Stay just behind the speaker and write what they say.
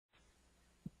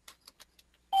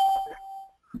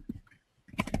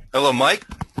Hello, Mike.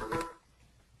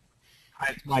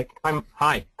 Hi, it's Mike.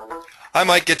 Hi. Hi,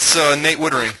 Mike. It's Nate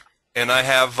Woodring, and I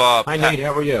have Hi, Pat. Nate.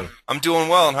 How are you? I'm doing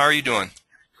well, and how are you doing?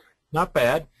 Not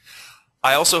bad.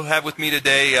 I also have with me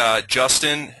today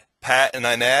Justin, Pat, and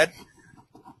Inad.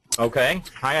 Okay.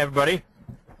 Hi, everybody.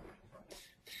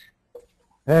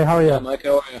 Hey, how are you? Hi, Mike,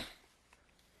 how are you?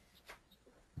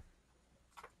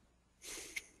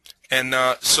 And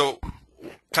so,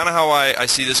 kind of how I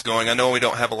see this going, I know we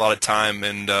don't have a lot of time,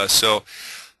 and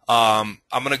I'm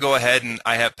going to go ahead and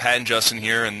I have Pat and Justin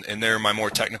here, and they're my more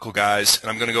technical guys, and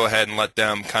I'm going to go ahead and let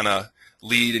them kind of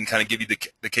lead and kind of give you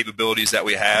the capabilities that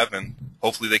we have, and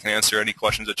hopefully they can answer any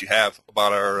questions that you have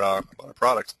about our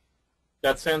product.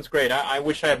 That sounds great. I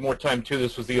wish I had more time too.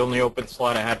 This was the only open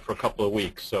slot I had for a couple of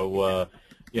weeks. So,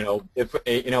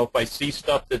 if I see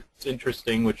stuff that's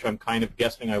interesting, which I'm kind of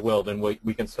guessing I will, then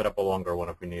we can set up a longer one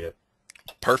if we need it.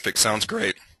 Perfect. Sounds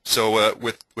great. So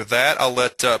with that, I'll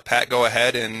let Pat go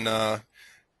ahead and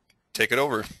take it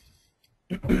over.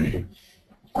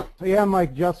 So yeah,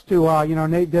 Mike, just to,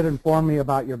 Nate did inform me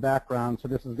about your background, so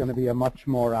this is going to be a much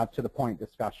more to-the-point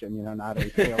discussion, not a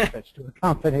sales pitch to a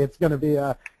company. It's going to be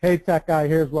a, hey, tech guy,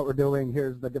 here's what we're doing,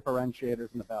 here's the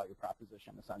differentiators and the value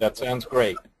proposition, essentially. That sounds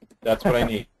great. That's what I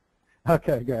need.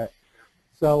 Okay, good.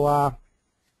 So,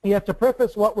 yeah, to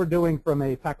preface what we're doing from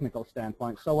a technical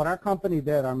standpoint, so what our company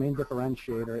did, our main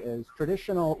differentiator, is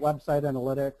traditional website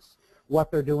analytics, what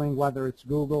they're doing, whether it's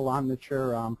Google,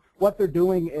 Omniture, what they're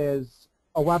doing is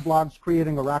a weblog's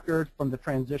creating a record from the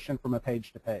transition from a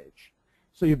page to page.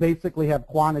 So you basically have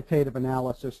quantitative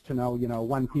analysis to know,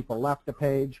 when people left the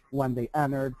page, when they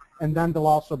entered, and then they'll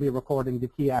also be recording the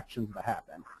key actions that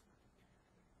happen.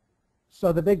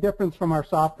 So the big difference from our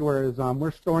software is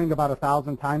we're storing about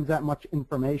 1,000 times that much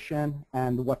information,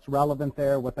 and what's relevant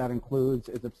there, what that includes,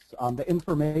 is if, the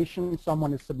information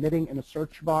someone is submitting in a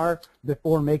search bar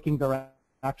before making their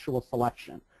actual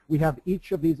selection. We have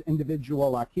each of these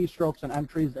individual keystrokes and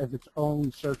entries as its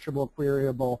own searchable,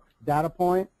 queryable data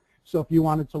point. So if you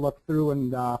wanted to look through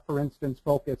and, for instance,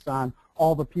 focus on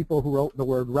all the people who wrote the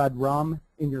word red rum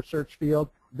in your search field,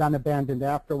 then abandoned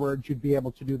afterwards, you'd be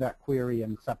able to do that query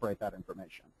and separate that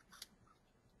information.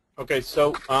 Okay,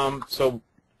 so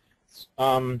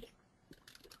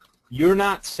you're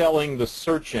not selling the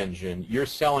search engine. You're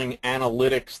selling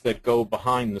analytics that go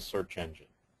behind the search engine.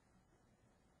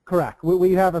 Correct.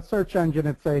 We have a search engine.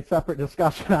 It's a separate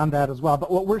discussion on that as well.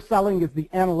 But what we're selling is the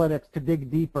analytics to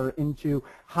dig deeper into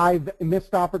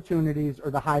missed opportunities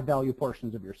or the high-value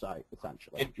portions of your site,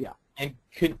 essentially. And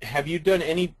have you done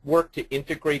any work to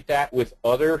integrate that with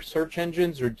other search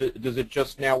engines, or does it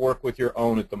just now work with your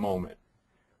own at the moment?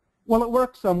 Well, it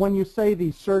works when you say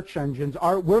these search engines,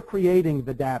 we're creating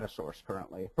the data source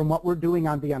currently. From what we're doing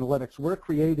on the analytics, we're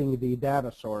creating the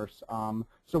data source.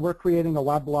 So we're creating a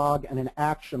weblog and an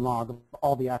action log of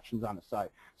all the actions on the site.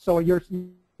 So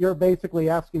you're basically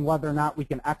asking whether or not we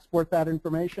can export that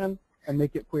information and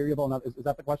make it queryable. Is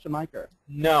that the question, Mike? Or?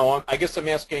 No, I guess I'm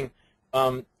asking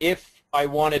if I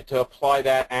wanted to apply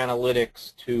that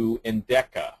analytics to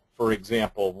Endeca, for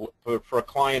example, for a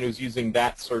client who's using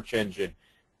that search engine,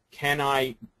 can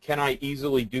I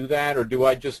easily do that, or do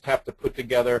I just have to put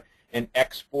together an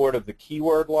export of the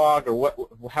keyword log, or what?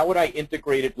 How would I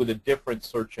integrate it with a different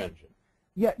search engine?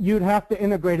 Yeah, you'd have to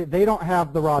integrate it. They don't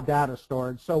have the raw data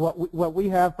storage. So what we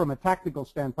have from a technical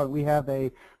standpoint, we have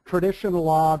a traditional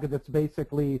log that's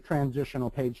basically transitional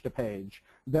page to page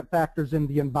that factors in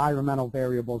the environmental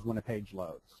variables when a page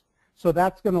loads. So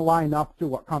that's going to line up to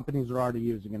what companies are already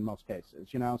using in most cases.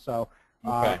 So.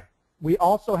 Okay. We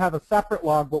also have a separate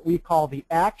log, what we call the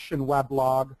action web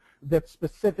log, that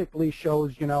specifically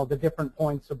shows, the different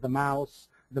points of the mouse,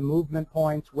 the movement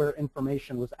points, where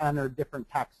information was entered, different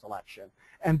text selection.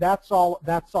 And that's all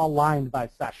lined by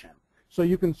session. So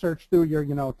you can search through your,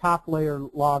 top layer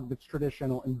log that's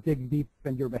traditional and dig deep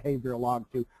in your behavioral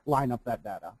log to line up that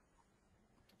data.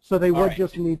 So they would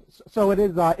just need, so it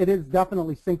is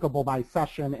definitely syncable by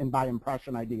session and by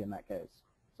impression ID in that case.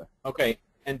 So. Okay,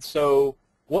 and so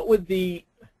what would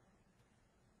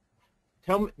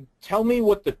tell me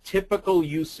what the typical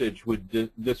usage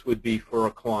this would be for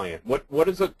a client? What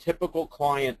does a typical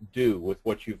client do with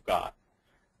what you've got?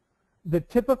 The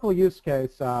typical use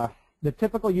case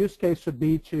would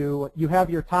be you have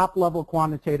your top level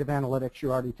quantitative analytics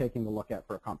you're already taking a look at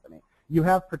for a company. You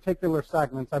have particular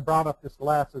segments. I brought up this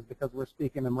glasses because we're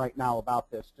speaking them right now about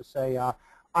this to say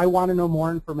I want to know more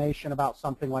information about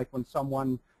something like when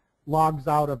someone logs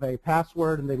out of a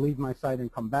password and they leave my site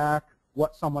and come back,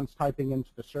 what someone's typing into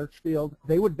the search field.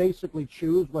 They would basically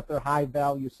choose what their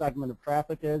high-value segment of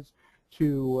traffic is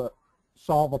to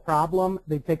solve a problem.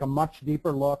 They'd take a much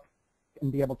deeper look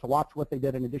and be able to watch what they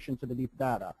did in addition to the deep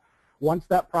data. Once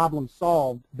that problem's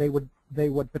solved, they would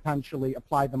potentially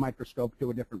apply the microscope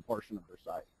to a different portion of their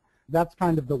site. That's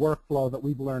kind of the workflow that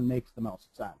we've learned makes the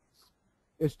most sense,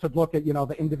 is to look at,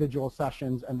 the individual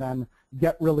sessions and then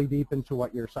get really deep into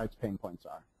what your site's pain points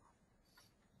are.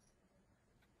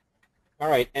 All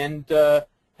right, and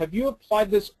have you applied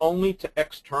this only to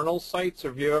external sites, or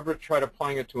have you ever tried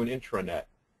applying it to an intranet?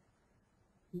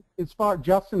 As far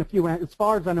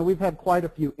as I know, we've had quite a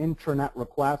few intranet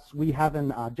requests. We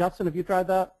haven't. Justin, have you tried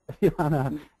that?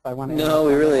 No,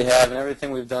 we really haven't.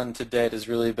 Everything we've done to date has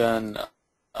really been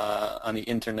on the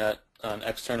internet, on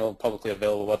external, publicly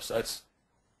available websites.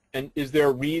 And is there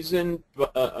a reason?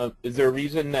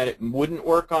 That it wouldn't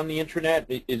work on the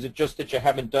intranet? Is it just that you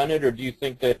haven't done it, or do you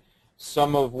think that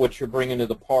some of what you're bringing to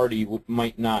the party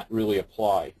might not really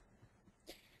apply?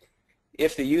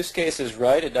 If the use case is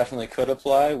right, it definitely could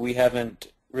apply. We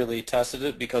haven't really tested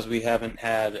it because we haven't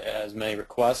had as many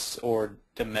requests or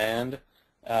demand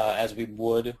as we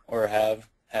would or have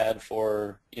had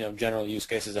for general use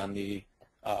cases on the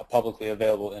publicly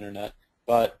available internet.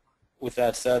 But with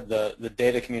that said, the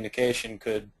data communication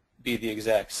could be the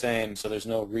exact same, so there's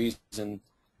no reason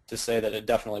to say that it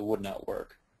definitely would not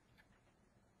work.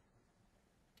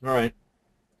 All right.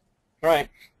 All right.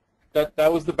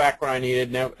 That was the background I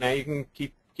needed. Now you can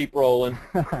keep rolling.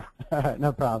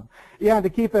 No problem. Yeah, to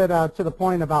keep it to the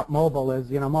point about mobile is,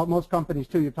 most companies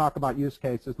too, you talk about use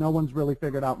cases. No one's really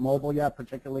figured out mobile yet,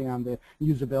 particularly on the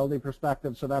usability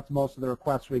perspective, so that's most of the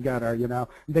requests we get are,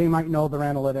 they might know their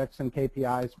analytics and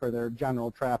KPIs for their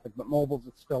general traffic, but mobile's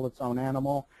still its own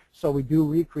animal. So we do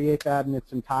recreate that in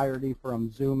its entirety,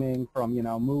 from zooming, from,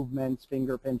 movements,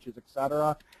 finger pinches,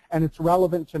 etc. And it's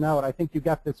relevant to note, I think you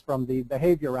get this from the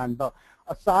behavior end, but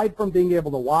aside from being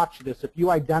able to watch this, if you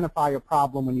identify a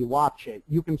problem when you watch it,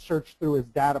 you can search through its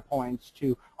data points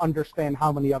to understand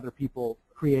how many other people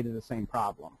created the same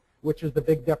problem, which is the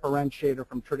big differentiator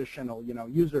from traditional,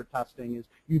 user testing, is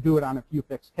you do it on a few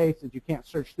fixed cases. You can't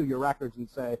search through your records and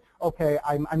say, okay,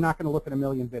 I'm not going to look at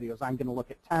 1,000,000 videos. I'm going to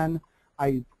look at 10.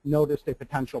 I noticed a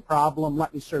potential problem.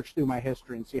 Let me search through my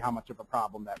history and see how much of a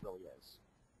problem that really is.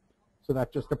 So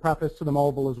that's just a preface to the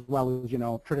mobile as well as,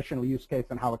 traditional use case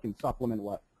and how it can supplement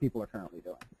what people are currently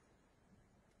doing.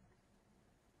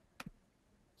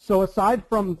 So aside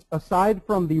from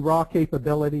the raw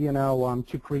capability,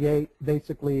 to create,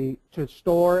 basically to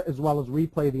store as well as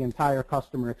replay the entire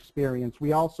customer experience,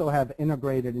 we also have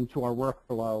integrated into our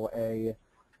workflow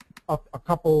a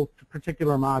couple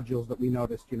particular modules that we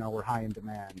noticed, were high in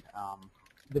demand.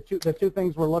 The two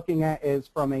things we're looking at is,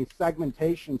 from a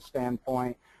segmentation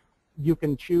standpoint, you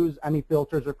can choose any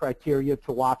filters or criteria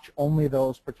to watch only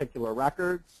those particular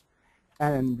records,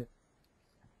 and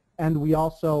we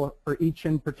also, for each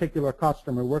in particular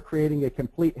customer, we're creating a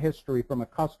complete history from a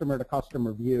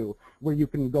customer-to-customer view, where you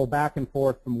can go back and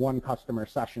forth from one customer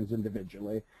sessions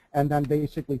individually, and then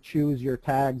basically choose your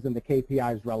tags and the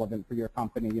KPIs relevant for your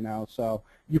company, so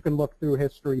you can look through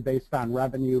history based on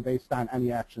revenue, based on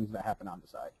any actions that happen on the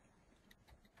site.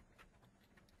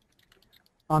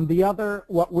 On the other,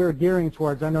 what we're gearing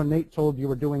towards, I know Nate told you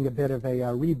we're doing a bit of a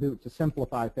reboot to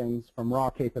simplify things from raw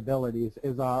capabilities,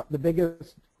 is the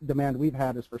biggest demand we've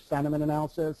had is for sentiment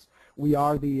analysis. We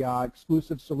are the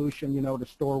exclusive solution, to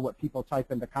store what people type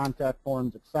into contact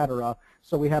forms, etc.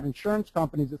 So we have insurance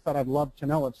companies that said, I'd love to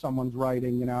know if someone's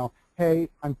writing, hey,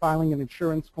 I'm filing an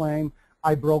insurance claim,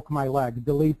 I broke my leg,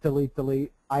 delete, delete,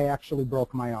 delete, I actually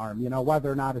broke my arm, whether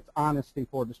or not it's honesty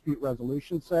for dispute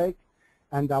resolution's sake.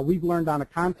 And we've learned on a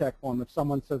contact form, if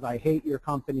someone says, I hate your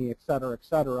company, et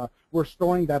cetera, we're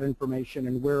storing that information,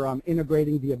 and we're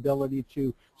integrating the ability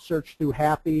to search through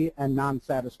happy and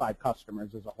non-satisfied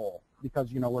customers as a whole,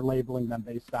 because, we're labeling them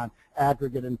based on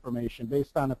aggregate information,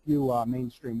 based on a few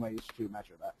mainstream ways to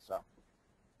measure that. So,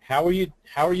 how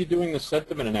are you doing the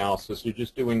sentiment analysis? You're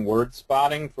just doing word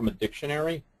spotting from a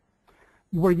dictionary?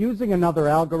 We're using another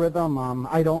algorithm.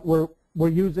 We're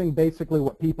using basically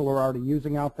what people are already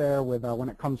using out there with when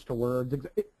it comes to words,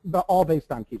 but all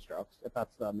based on keystrokes, if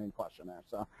that's the main question there.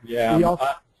 So yeah,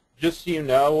 just so you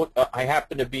know, I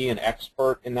happen to be an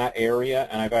expert in that area,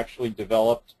 and I've actually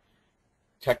developed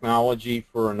technology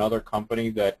for another company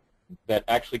that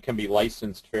actually can be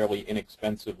licensed fairly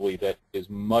inexpensively that is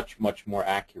much, much more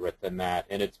accurate than that,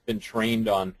 and it's been trained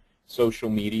on social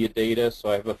media data, so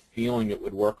I have a feeling it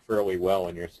would work fairly well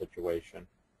in your situation.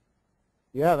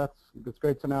 Yeah, that's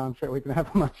great to know. I'm sure we can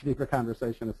have a much deeper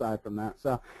conversation aside from that.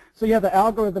 So yeah, the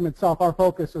algorithm itself, our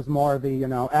focus is more the,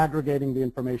 aggregating the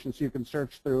information so you can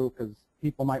search through, because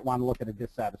people might want to look at a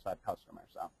dissatisfied customer.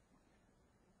 So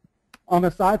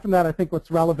Aside from that, I think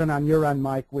what's relevant on your end,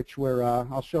 Mike, which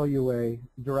I'll show you a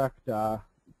direct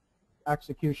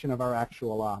execution of our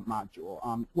actual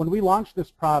module. When we launched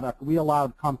this product, we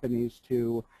allowed companies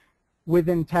to,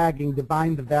 within tagging,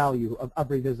 divine the value of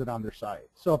every visit on their site.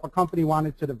 So if a company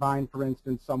wanted to divine, for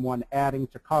instance, someone adding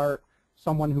to cart,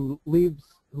 someone who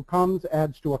comes,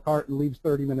 adds to a cart, and leaves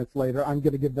 30 minutes later, I'm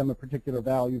going to give them a particular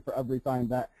value for every time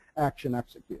that action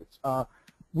executes.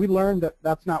 We learned that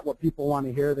that's not what people want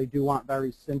to hear. They do want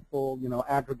very simple,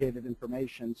 aggregated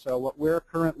information. So what we're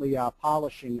currently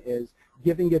polishing is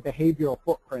giving a behavioral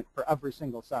footprint for every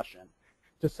single session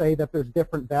to say that there's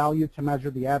different value to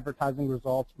measure the advertising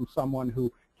results from someone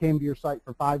who came to your site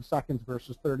for 5 seconds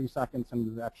versus 30 seconds and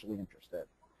was actually interested.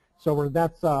 So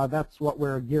that's what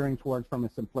we're gearing towards from a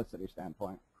simplicity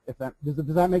standpoint. If that does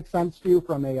that make sense to you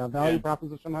from a value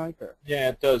proposition, Mike? Or? Yeah,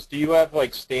 it does. Do you have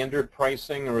like standard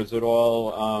pricing, or is it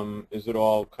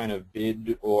all kind of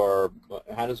bid, or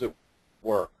how does it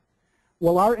work?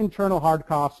 Well, our internal hard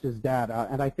cost is data,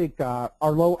 and I think our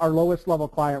lowest level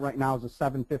client right now is a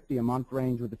 $750 a month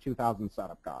range with a $2,000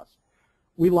 setup cost.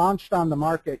 We launched on the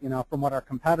market, from what our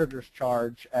competitors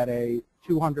charge at a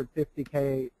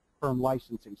 $250K firm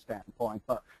licensing standpoint,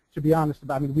 but to be honest,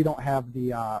 we don't have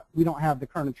the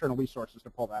current internal resources to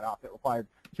pull that off. It required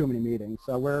too many meetings,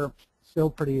 so we're still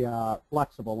pretty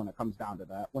flexible when it comes down to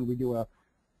that. When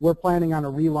we're planning on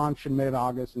a relaunch in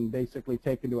mid-August, and basically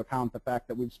take into account the fact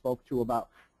that we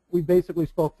basically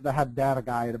spoke to the head data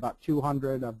guy at about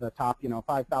 200 of the top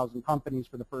 5,000 companies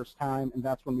for the first time, and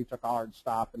that's when we took a hard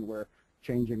stop and we're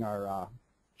changing our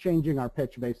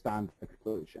pitch based on the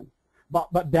conclusion.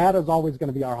 But data is always going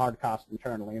to be our hard cost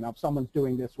internally. If someone's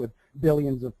doing this with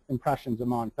billions of impressions a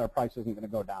month, our price isn't going to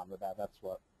go down with that. That's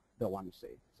what they'll want to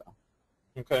see. So.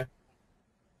 Okay.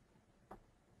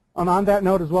 On that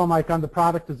note as well, Mike, on the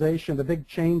productization, the big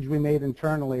change we made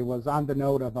internally was on the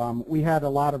note of we had a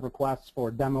lot of requests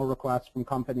for demo requests from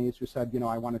companies who said,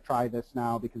 I want to try this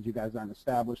now because you guys aren't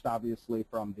established, obviously,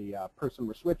 from the person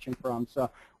we're switching from.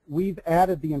 So we've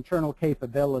added the internal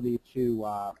capability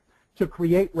to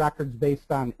create records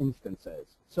based on instances.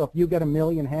 So if you get 1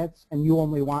 million hits and you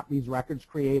only want these records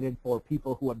created for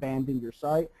people who abandoned your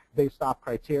site based off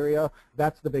criteria,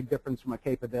 that's the big difference from a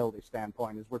capability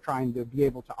standpoint, is we're trying to be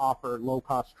able to offer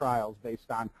low-cost trials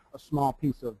based on a small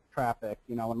piece of traffic,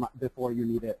 before you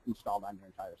need it installed on your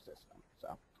entire system.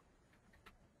 So.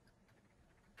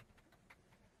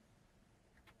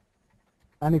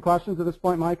 Any questions at this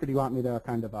point, Mike, or do you want me to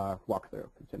kind of walk through?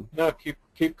 Continue? No,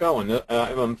 keep going.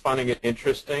 I'm finding it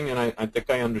interesting, and I think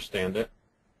I understand it.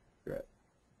 Great.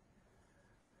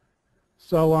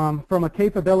 So from a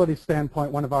capability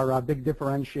standpoint, one of our big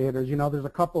differentiators,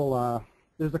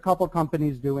 there's a couple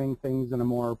companies doing things in a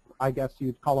more, I guess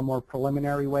you'd call a more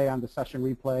preliminary way on the session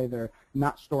replay. They're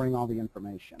not storing all the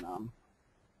information. I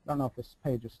don't know if this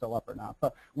page is still up or not,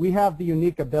 but we have the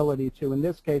unique ability to, in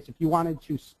this case, if you wanted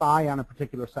to spy on a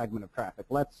particular segment of traffic,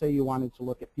 let's say you wanted to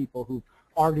look at people who've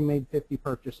already made 50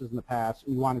 purchases in the past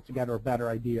and you wanted to get a better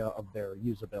idea of their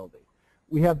usability.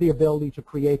 We have the ability to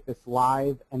create this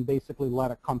live and basically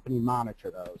let a company monitor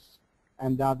those.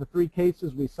 And the 3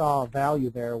 cases we saw of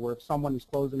value there were if someone is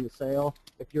closing the sale,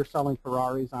 if you're selling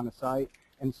Ferraris on a site,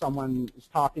 and someone is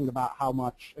talking about how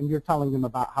much, and you're telling them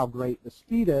about how great the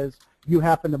speed is, you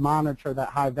happen to monitor that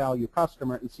high-value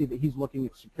customer and see that he's looking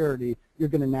at security, you're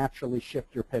going to naturally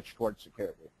shift your pitch towards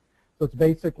security. So it's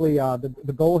basically,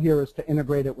 the goal here is to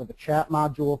integrate it with a chat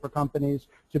module for companies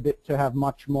to have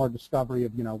much more discovery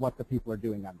of, what the people are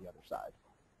doing on the other side.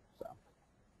 So.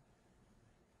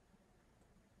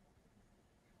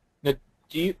 Now,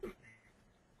 do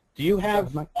you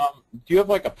have like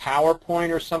a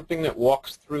PowerPoint or something that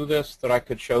walks through this that I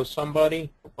could show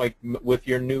somebody, like with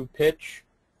your new pitch?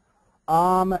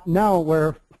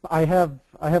 No, I have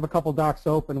a couple docs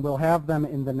open. We'll have them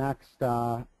in the next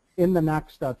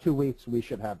 2 weeks. We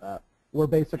should have that. We're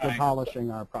basically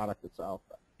polishing our product itself.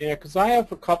 Yeah, because I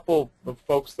have a couple of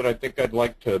folks that I think I'd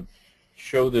like to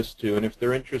show this to, and if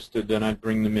they're interested, then I'd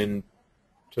bring them in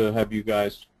to have you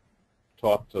guys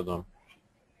talk to them.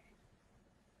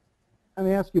 Let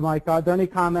me ask you, Mike, are there any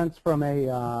comments from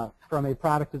a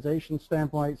productization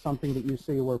standpoint, something that you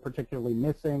see we're particularly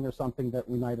missing or something that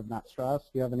we might have not stressed?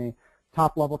 Do you have any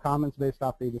top-level comments based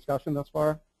off the discussion thus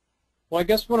far? Well, I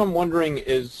guess what I'm wondering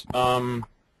is, are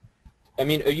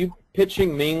you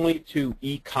pitching mainly to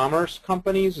e-commerce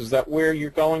companies? Is that where you're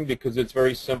going? Because it's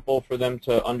very simple for them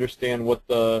to understand what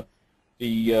the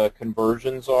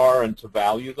conversions are and to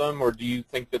value them, or do you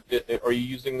think that are you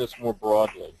using this more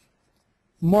broadly?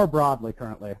 More broadly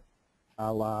currently.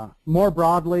 More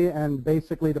broadly and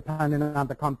basically depending on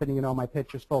the company, my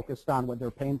pitch is focused on what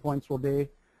their pain points will be,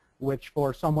 which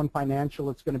for someone financial,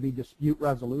 it's going to be dispute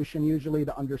resolution usually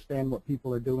to understand what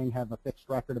people are doing, have a fixed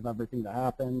record of everything that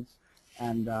happens,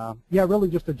 and yeah, really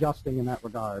just adjusting in that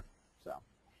regard. So.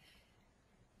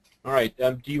 All right.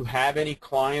 Do you have any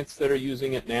clients that are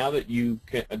using it now that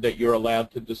you're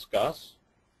allowed to discuss?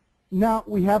 No,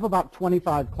 we have about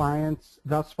 25 clients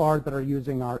thus far that are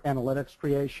using our analytics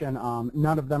creation.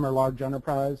 None of them are large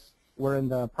enterprise. We're in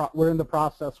the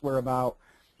process where about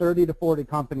 30 to 40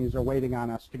 companies are waiting on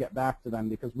us to get back to them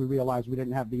because we realized we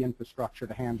didn't have the infrastructure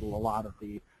to handle a lot of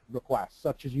the requests,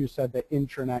 such as you said, the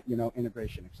intranet,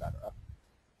 integration, et cetera.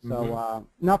 So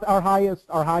our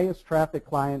highest traffic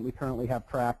client we currently have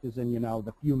tracked is in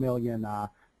the few million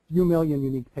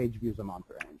unique page views a month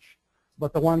range.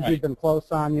 But the ones we've been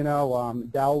close on,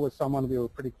 Dell was someone we were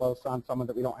pretty close on, someone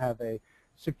that we don't have a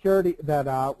security that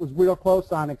was real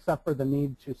close on, except for the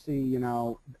need to see,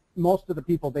 most of the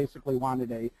people basically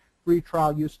wanted a free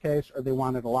trial use case, or they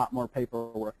wanted a lot more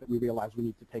paperwork that we realized we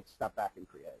need to take a step back and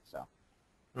create. So.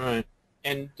 All right,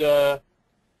 and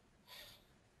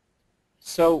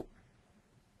so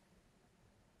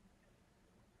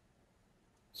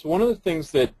one of the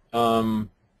things that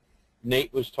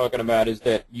Nate was talking about is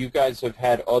that you guys have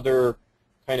had other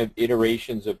kind of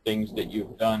iterations of things that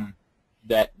you've done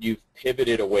that you've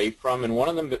pivoted away from, and one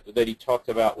of them that he talked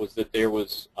about was that there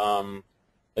was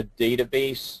a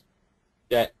database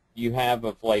that you have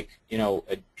of a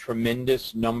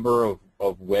tremendous number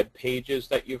of web pages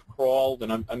that you've crawled,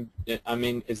 and I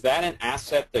mean, is that an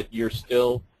asset that you're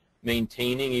still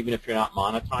maintaining even if you're not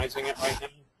monetizing it right now?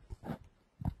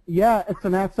 Yeah, it's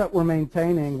an asset we're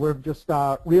maintaining. We've just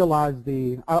realized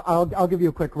I'll give you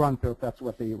a quick run through if that's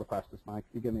what the request is, Mike.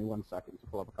 You give me 1 second to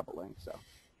pull up a couple links. So.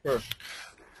 Sure.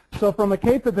 So from a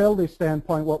capability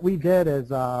standpoint, what we did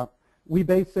is we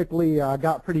basically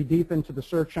got pretty deep into the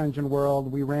search engine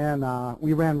world. We ran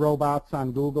robots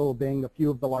on Google, Bing, a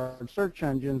few of the large search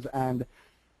engines, and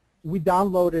we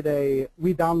downloaded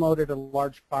a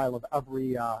large file of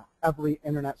every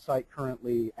internet site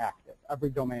currently active, every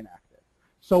domain active.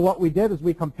 So what we did is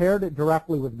we compared it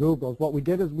directly with Google's. What we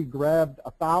did is we grabbed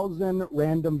 1,000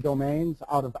 random domains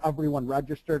out of everyone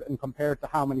registered and compared to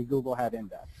how many Google had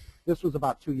indexed. This was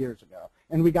about 2 years ago.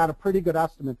 And we got a pretty good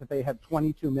estimate that they had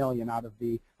 22 million out of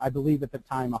the, I believe at the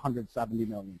time, 170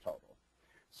 million total.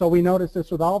 So we noticed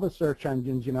this with all the search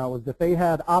engines, is that they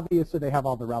had, obviously they have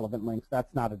all the relevant links,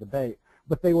 that's not a debate,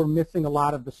 but they were missing a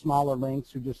lot of the smaller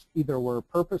links who just either were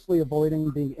purposely avoiding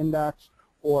being indexed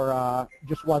or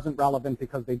just wasn't relevant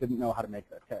because they didn't know how to make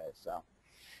their case. So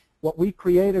what we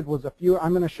created was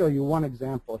I'm going to show you one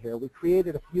example here. We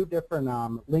created a few different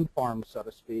link farms, so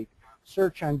to speak,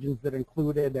 search engines that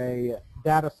included a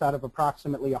data set of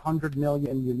approximately 100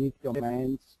 million unique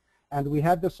domains. And we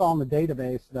had this all in the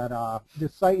database that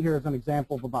this site here is an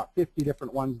example of about 50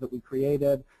 different ones that we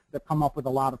created that come up with a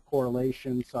lot of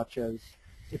correlations, such as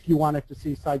if you wanted to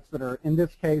see sites that are, in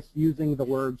this case, using the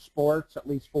word sports at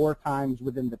least 4 times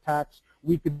within the text,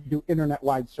 we could do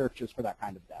internet-wide searches for that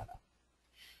kind of data.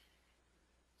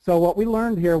 So what we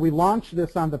learned here, we launched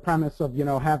this on the premise of,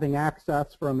 having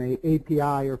access from an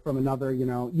API or from another,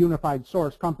 unified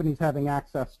source, companies having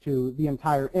access to the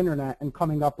entire internet and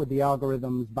coming up with the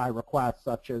algorithms by request,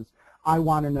 such as, I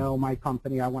want to know my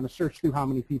company, I want to search through how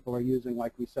many people are using,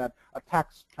 like we said, a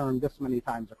text term this many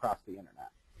times across the internet.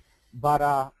 But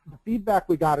the feedback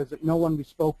we got is that no one we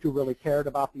spoke to really cared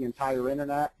about the entire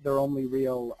internet. Their only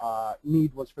real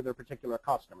need was for their particular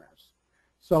customers.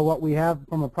 So what we have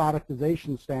from a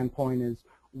productization standpoint is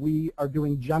we are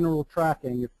doing general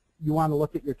tracking. If you want to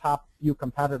look at your top few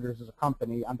competitors as a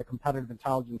company on the competitive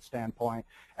intelligence standpoint,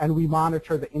 and we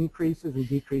monitor the increases and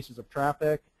decreases of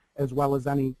traffic as well as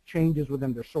any changes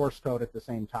within their source code at the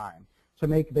same time to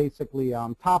make basically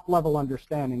top-level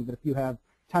understanding that if you have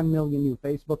 10 million new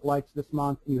Facebook likes this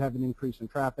month and you have an increase in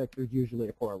traffic, there's usually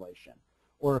a correlation.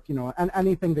 Or if, and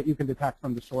anything that you can detect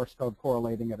from the source code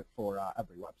correlating it for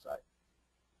every website.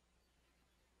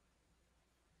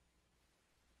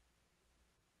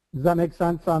 Does that make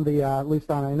sense on the, at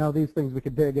least on, I know these things we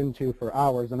could dig into for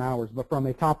hours and hours, but from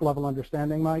a top-level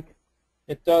understanding, Mike?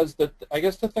 It does. I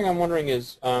guess the thing I'm wondering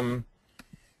is,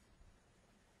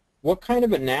 what kind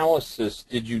of analysis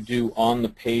did you do on the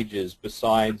pages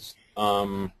besides,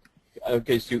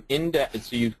 okay, so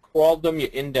you crawled them, you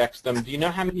indexed them. Do you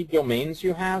know how many domains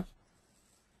you have?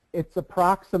 It's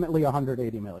approximately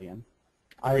 180 million.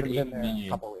 I haven't been there in a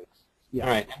couple weeks. Yeah. All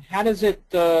right. And how does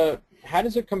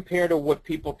it compare to what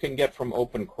people can get from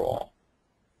OpenCrawl?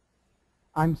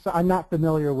 I'm not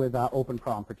familiar with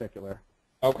OpenCrawl in particular.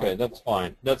 Okay, that's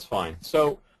fine. That's fine.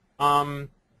 So,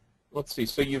 let's see.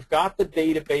 So you've got the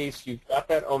database. You've got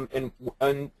that.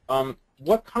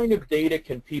 What kind of data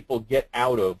can people get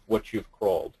out of what you've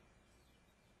crawled?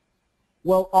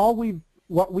 Well,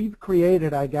 what we've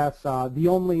created, I guess, the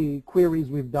only queries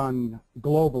we've done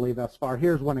globally thus far,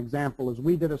 here's one example, is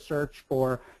we did a search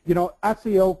for,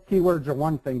 SEO keywords are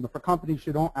one thing, but for companies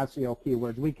who don't SEO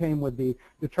keywords, we came with the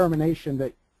determination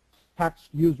that text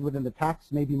used within the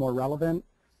text may be more relevant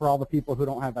for all the people who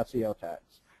don't have SEO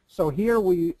tags. So here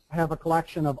we have a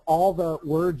collection of all the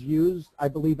words used, I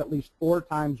believe at least 4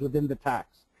 times within the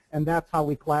text, and that's how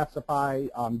we classify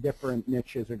different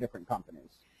niches or different companies.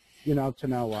 To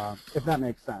know if that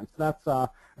makes sense. That's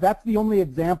the only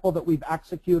example that we've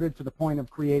executed to the point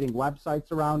of creating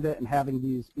websites around it and having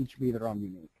these each be their own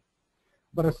unique.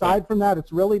 But aside from that,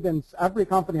 it's really been, every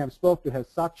company I've spoke to has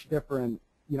such different,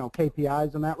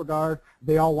 KPIs in that regard.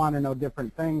 They all want to know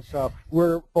different things, so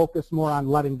we're focused more on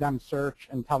letting them search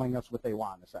and telling us what they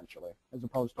want, essentially, as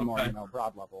opposed to more,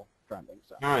 broad level trending.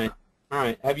 So. All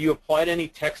right. Have you applied any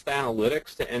text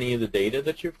analytics to any of the data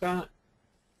that you've got?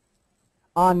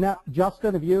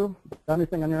 Justin, have you done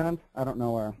anything on your end? I don't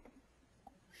know where.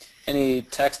 Any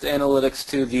text analytics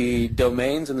to the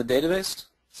domains in the database?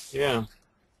 Yeah.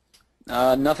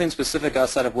 Nothing specific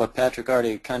outside of what Patrick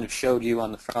already kind of showed you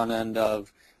on the front end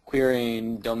of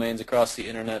querying domains across the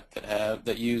internet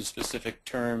that use specific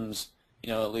terms,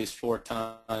 at least 4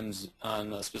 times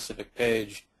on a specific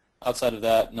page. Outside of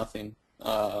that, nothing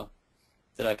that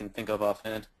I can think of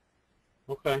offhand.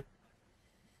 Okay.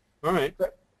 All right.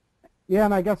 Yeah,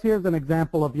 and I guess here's an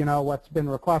example of, what's been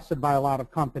requested by a lot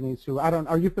of companies who,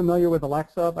 are you familiar with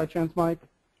Alexa by chance, Mike?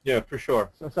 Yeah, for sure.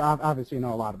 So obviously you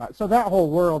know a lot about it. So that whole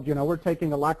world, we're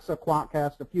taking Alexa,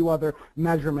 Quantcast, a few other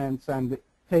measurements and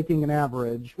taking an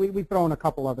average. We've thrown a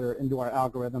couple other into our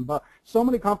algorithm, but so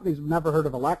many companies have never heard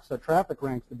of Alexa. Traffic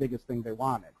rank's the biggest thing they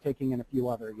wanted, taking in a few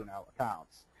other,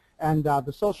 accounts. And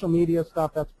the social media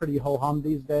stuff, that's pretty ho-hum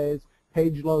these days.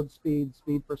 Page load speed,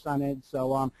 speed percentage.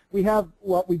 So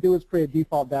what we do is create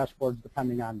default dashboards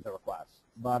depending on the request.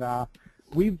 But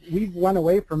we've went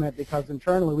away from it because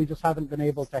internally we just haven't been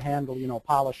able to handle,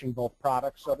 polishing both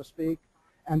products, so to speak.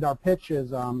 And our pitch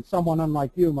is someone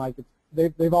unlike you, Mike,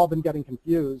 they've all been getting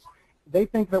confused. They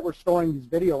think that we're storing these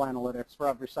video analytics for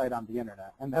every site on the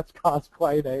internet, and that's caused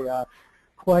quite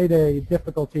a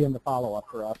difficulty in the follow-up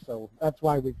for us. So that's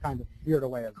why we've kind of veered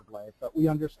away as of late. But we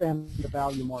understand the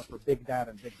value more for big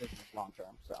data and big business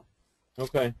long-term. So.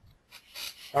 Okay.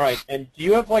 All right. And do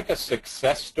you have like a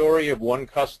success story of one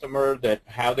customer that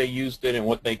how they used it and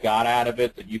what they got out of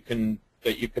it that you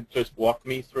could just walk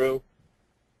me through?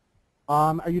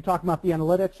 Are you talking about the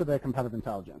analytics or the competitive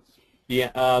intelligence?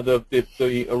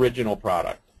 The original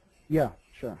product. Yeah,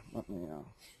 sure. Let me.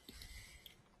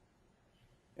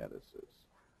 Yeah, this is.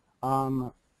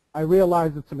 I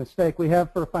realize it's a mistake. We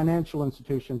have for financial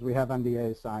institutions, we have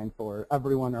NDAs signed for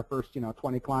everyone, our first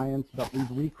 20 clients, but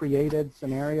we've recreated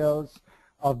scenarios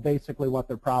of basically what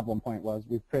their problem point was.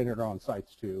 We've created our own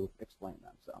sites to explain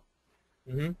them. So,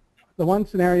 The one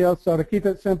scenario, so to keep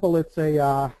it simple, it's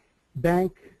a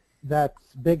bank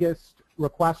that's biggest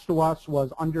request to us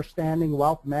was understanding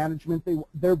wealth management.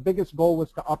 Their biggest goal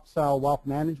was to upsell wealth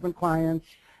management clients,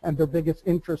 and their biggest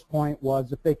interest point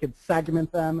was if they could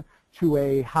segment them to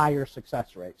a higher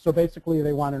success rate. So basically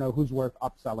they want to know who's worth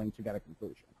upselling to get a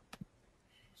conclusion.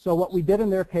 So what we did in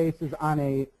their case is on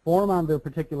a form on their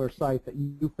particular site that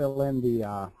you fill in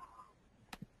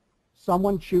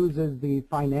someone chooses the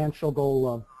financial goal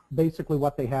of basically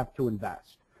what they have to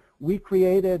invest. We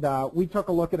took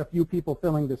a look at a few people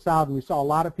filling this out, and we saw a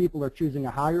lot of people are choosing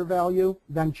a higher value,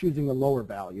 then choosing a lower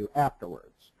value afterwards.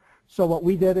 So what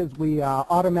we did is we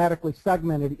automatically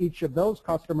segmented each of those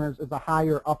customers as a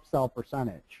higher upsell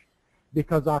percentage.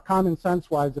 Because common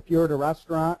sense-wise, if you're at a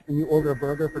restaurant and you order a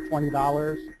burger for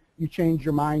 $20, you change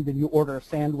your mind and you order a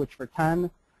sandwich for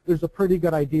 $10, there's a pretty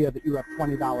good idea that you have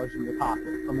 $20 in your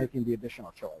pocket for making the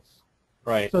additional choice.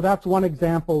 Right. So that's one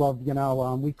example of,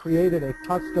 we created a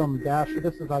custom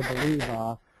this is, I believe,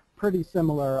 pretty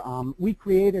similar. We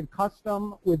created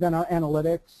custom within our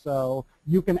analytics, so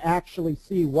you can actually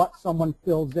see what someone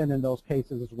fills in those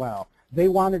cases as well. They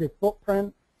wanted a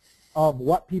footprint of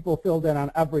what people filled in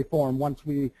on every form once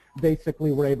we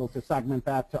basically were able to segment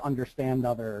that to understand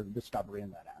other discovery in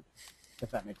that end,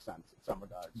 if that makes sense in some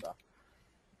regards. So.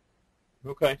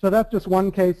 Okay. So that's just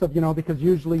one case of, because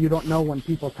usually you don't know when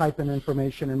people type in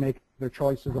information and make their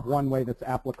choices of one way that's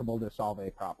applicable to solve a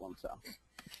problem. So.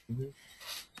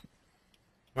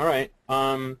 All right.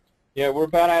 Yeah, we're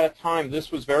about out of time. This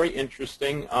was very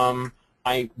interesting.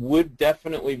 I would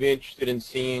definitely be interested in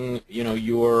seeing,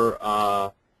 your,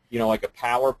 like a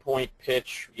PowerPoint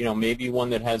pitch, maybe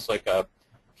one that has like a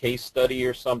case study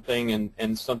or something,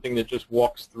 and something that just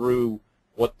walks through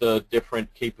what the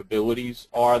different capabilities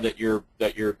are that you're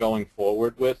going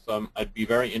forward with. I'd be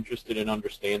very interested in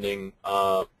understanding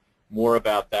more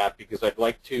about that, because I'd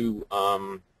like to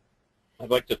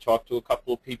talk to a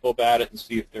couple of people about it and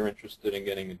see if they're interested in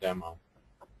getting a demo.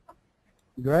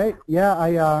 Great.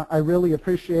 Yeah, I really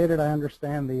appreciate it. I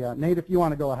understand the Nate. If you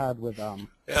want to go ahead with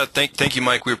Yeah, thank you,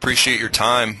 Mike. We appreciate your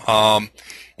time. I'm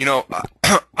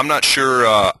not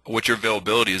sure what your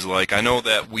availability is like. I know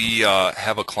that we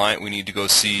have a client we need to go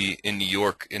see in New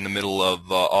York in the middle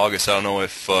of August. I don't know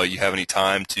if you have any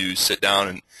time to sit down,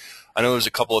 and I know there's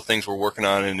a couple of things we're working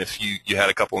on, and if you had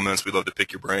a couple of minutes, we'd love to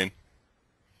pick your brain.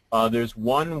 There's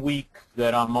 1 week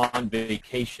that I'm on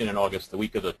vacation in August, the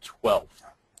week of the 12th.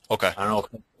 Okay. I don't know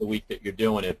if it's the week that you're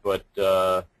doing it, but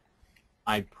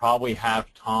I probably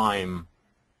have time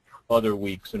other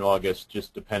weeks in August,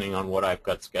 just depending on what I've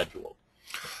got scheduled.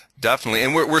 Definitely,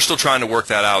 and we're still trying to work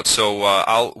that out.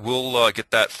 So we'll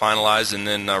get that finalized and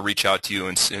then reach out to you,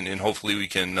 and hopefully we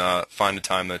can find a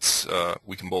time that's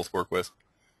we can both work with.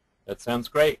 That sounds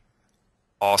great.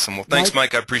 Awesome. Well, thanks,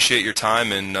 Mike. I appreciate your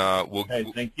time, and we'll. Okay,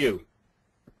 thank you.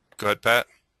 Go ahead, Pat.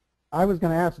 I was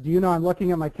going to ask, do you know, I'm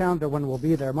looking at my calendar when we'll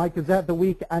be there. Mike, is that the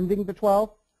week ending the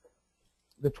 12th?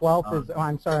 The 12th is,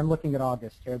 I'm sorry, I'm looking at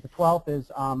August here. The 12th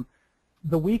is,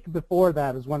 the week before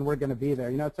that is when we're going to be there.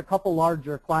 It's a couple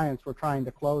larger clients we're trying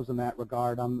to close in that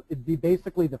regard. It'd be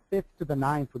basically the 5th to the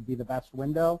 9th would be the best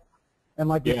window. And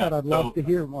like you said, I'd love to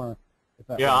hear more.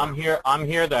 Yeah, I'm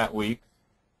here that week.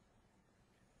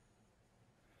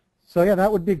 So yeah,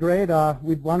 that would be great.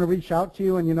 We'd want to reach out to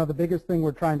you, and the biggest thing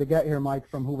we're trying to get here, Mike,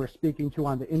 from who we're speaking to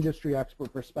on the industry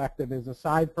expert perspective, is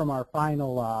aside from our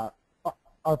final,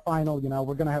 we're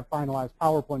going to have finalized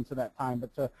PowerPoints at that time,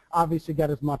 but to obviously get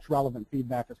as much relevant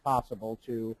feedback as possible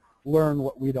to learn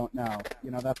what we don't know.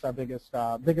 That's our biggest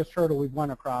hurdle we've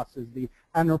run across, is the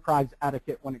enterprise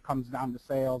etiquette when it comes down to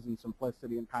sales and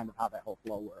simplicity and kind of how that whole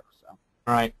flow works. So.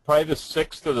 All right, probably the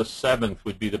 6th or the 7th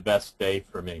would be the best day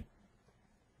for me.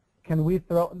 Can we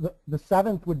throw the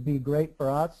 7th would be great for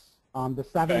us. The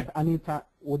 7th, anytime.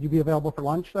 Would you be available for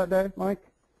lunch that day, Mike?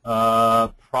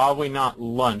 Probably not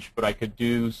lunch, but I could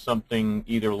do something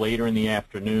either later in the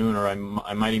afternoon, or I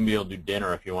might even be able to do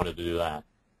dinner if you wanted to do that.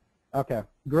 Okay,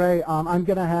 great. I'm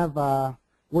going to have,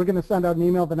 we're going to send out an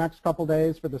email the next couple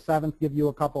days for the 7th, give you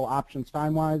a couple options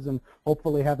time-wise, and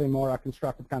hopefully have a more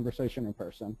constructive conversation in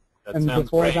person. That and sounds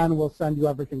before great. then, we'll send you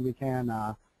everything we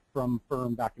can from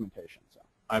firm documentation. So.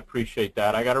 I appreciate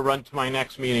that. I got to run to my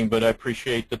next meeting, but I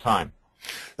appreciate the time.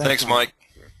 Thanks, Mike.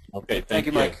 Okay, Thank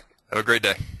you, Mike. Have a great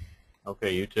day.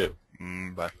 Okay, you too.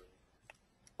 Bye.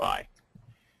 Bye.